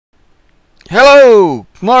Hello,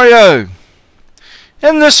 Mario.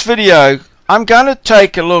 In this video I'm going to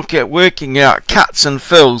take a look at working out cuts and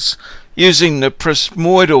fills using the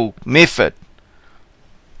prismoidal method.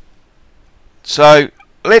 So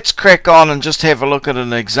let's crack on and just have a look at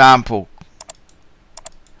an example.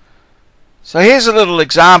 So here's a little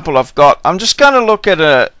example I've got. I'm just going to look at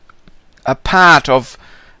a part of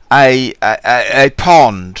a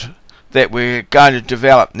pond that we're going to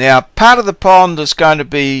develop. Now, part of the pond is going to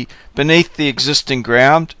be beneath the existing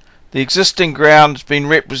ground. The existing ground has been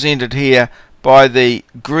represented here by the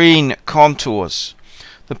green contours.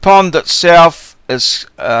 The pond itself is,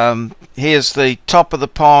 here's the top of the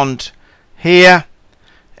pond here,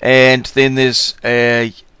 and then there's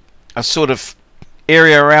a sort of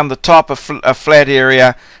area around the top, a flat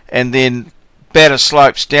area, and then better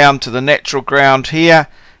slopes down to the natural ground here,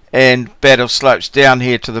 and better slopes down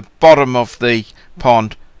here to the bottom of the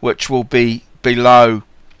pond, which will be below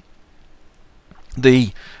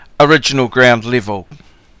the original ground level.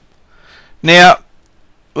 Now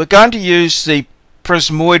we're going to use the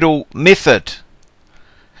prismoidal method.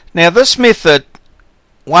 Now this method,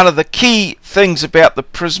 one of the key things about the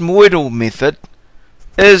prismoidal method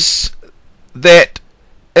is that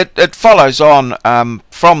it follows on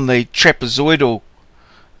from the trapezoidal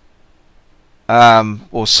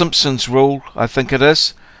or Simpson's rule, I think it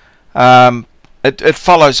is. It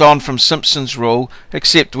follows on from Simpson's rule,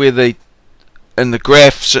 except where in the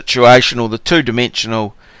graph situation, or the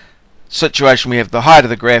two-dimensional situation, we have the height of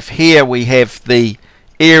the graph. Here we have the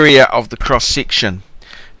area of the cross-section.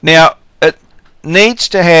 Now it needs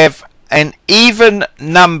to have an even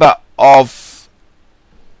number of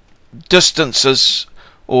distances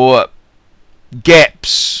or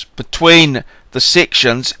gaps between the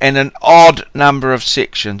sections and an odd number of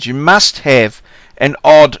sections. You must have an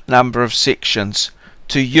odd number of sections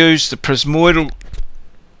to use the prismoidal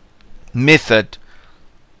method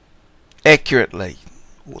accurately,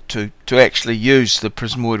 or to actually use the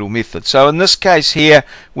prismoidal method. So in this case here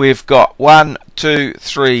we've got 1, 2,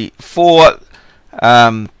 3, 4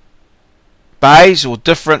 bays or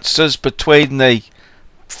differences between the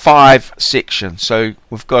 5 sections. So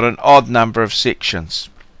we've got an odd number of sections.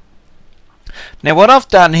 Now what I've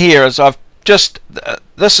done here is I've just,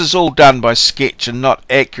 this is all done by sketch and not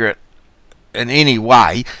accurate in any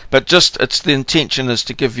way, but just the intention is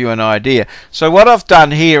to give you an idea. So what I've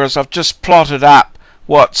done here is I've just plotted up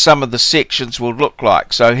what some of the sections will look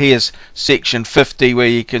like. So here's section 50, where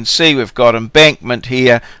you can see we've got embankment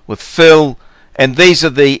here with fill, and these are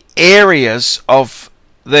the areas of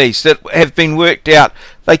these that have been worked out.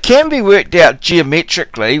 They can be worked out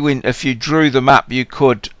geometrically. If you drew them up, you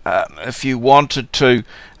could, if you wanted to.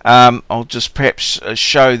 I'll just perhaps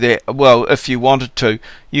show that. Well, if you wanted to,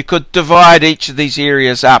 you could divide each of these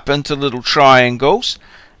areas up into little triangles,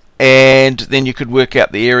 and then you could work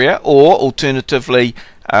out the area. Or alternatively,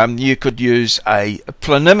 you could use a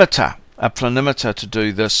planimeter to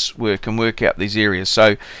do this work and work out these areas.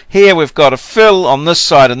 So here we've got a fill on this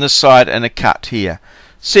side and this side, and a cut here.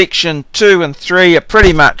 Section 2 and 3 are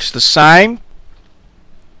pretty much the same.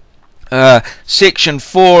 Section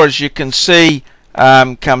 4, as you can see,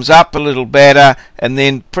 comes up a little better, and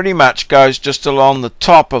then pretty much goes just along the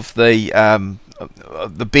top of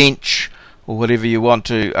the bench, or whatever you want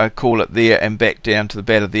to call it there, and back down to the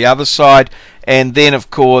bed of the other side. And then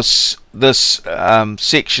of course this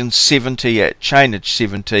section 70 at chainage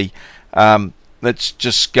 70, that's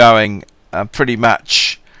just going pretty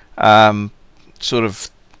much sort of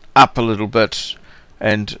up a little bit,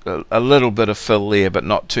 and a little bit of fill there, but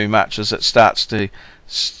not too much, as it starts to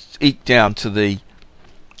eke down to the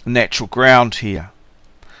natural ground here.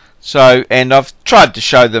 So, and I've tried to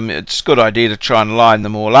show them, it's a good idea to try and line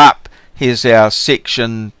them all up. Here's our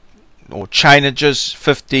section or chainages: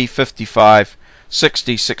 50, 55,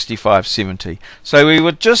 60, 65, 70. So we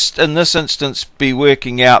would just in this instance be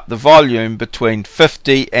working out the volume between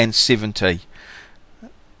 50 and 70,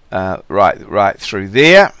 right through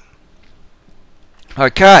there.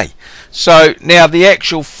 Okay, so now the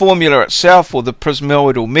actual formula itself, or the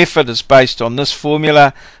prismoidal method, is based on this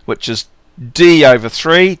formula, which is d over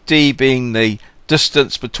 3, d being the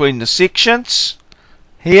distance between the sections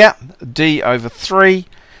here, d over 3,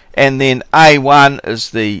 and then a1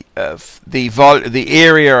 is the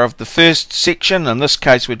area of the first section. In this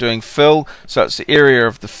case we're doing fill, so it's the area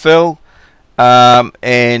of the fill,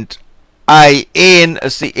 and an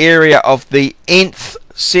is the area of the nth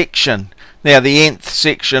section. Now the nth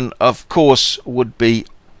section of course would be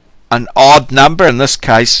an odd number. In this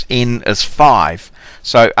case n is 5,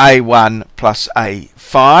 so a1 plus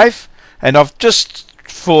a5, and I've just,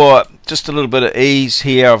 for just a little bit of ease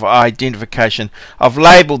here of identification. I've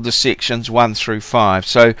labelled the sections 1 through 5.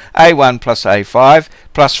 So A1 plus A5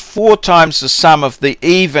 plus 4 times the sum of the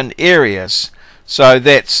even areas. So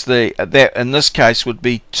that's that in this case would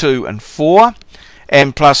be 2 and 4,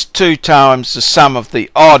 and plus 2 times the sum of the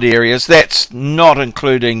odd areas. That's not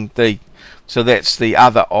including so that's the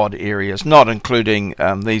other odd areas, not including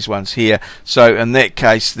these ones here. So in that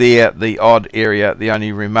case there, the odd area, the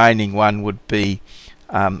only remaining one would be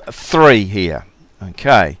 3 here.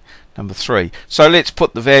 Okay, number 3. So let's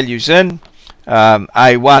put the values in.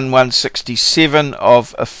 A1, 167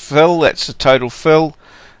 of a fill, that's the total fill.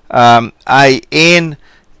 AN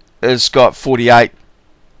has got 48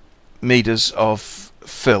 meters of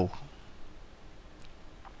fill.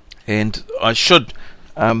 And I should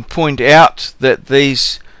point out that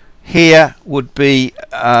these here would be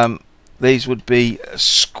these would be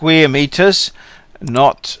square meters,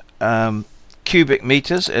 not cubic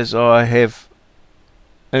meters, as I have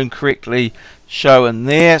incorrectly shown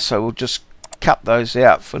there. So we'll just cut those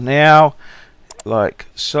out for now, like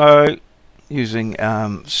so, using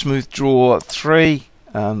Smooth Draw 3,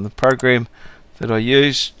 the program that I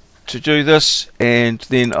use to do this. And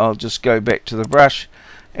then I'll just go back to the brush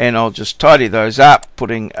and I'll just tidy those up,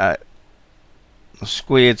 putting a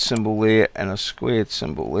squared symbol there and a squared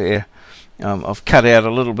symbol there. I've cut out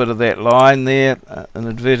a little bit of that line there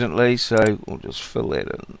inadvertently, so we'll just fill that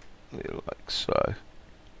in there like so.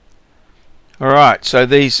 Alright, so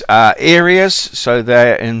these are areas, so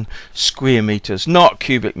they're in square meters, not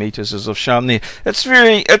cubic meters, as I've shown there.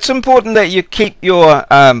 It's important that you keep your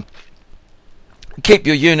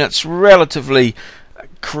units relatively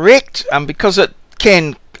correct, because it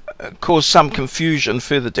can cause some confusion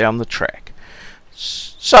further down the track.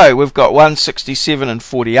 So we've got 167 and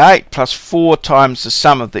 48 plus 4 times the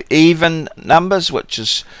sum of the even numbers, which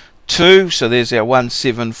is 2, so there's our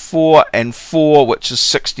 174, and 4, which is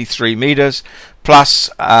 63 meters,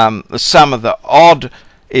 plus the sum of the odd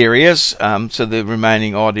areas, so the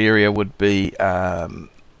remaining odd area would be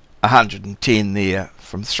 110 there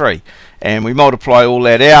from 3, and we multiply all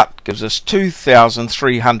that out, gives us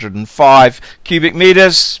 2,305 cubic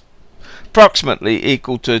meters, approximately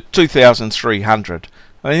equal to 2,300.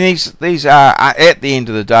 I mean, these are at the end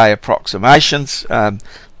of the day approximations.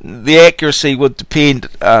 The accuracy would depend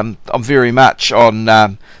very much on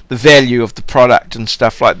the value of the product and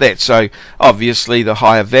stuff like that. So obviously the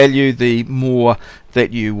higher value, the more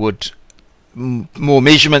that you would, more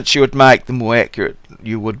measurements you would make, the more accurate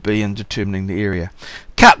you would be in determining the area.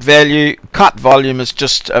 Cut volume is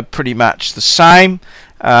just pretty much the same.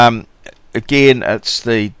 Again, it's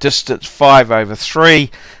the distance 5 over 3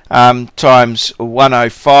 times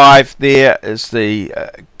 105. There is the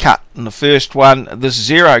cut in the first one. There's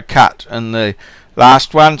 0 cut in the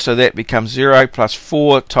last one, so that becomes 0 plus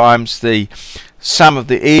 4 times the sum of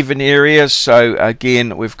the even areas. So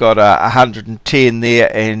again, we've got 110 there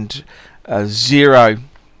and 0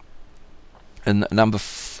 in the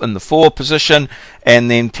in the 4 position, and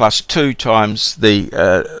then plus 2 times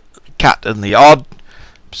the cut in the odd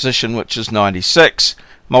position, which is 96.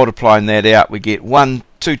 Multiplying that out, we get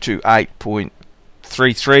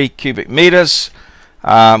 1228.33 cubic meters,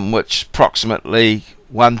 which approximately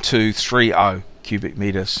 1230 cubic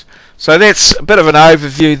meters. So that's a bit of an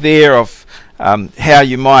overview there of how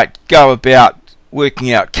you might go about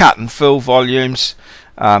working out cut and fill volumes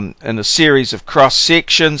in a series of cross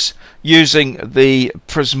sections using the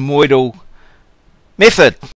prismoidal method.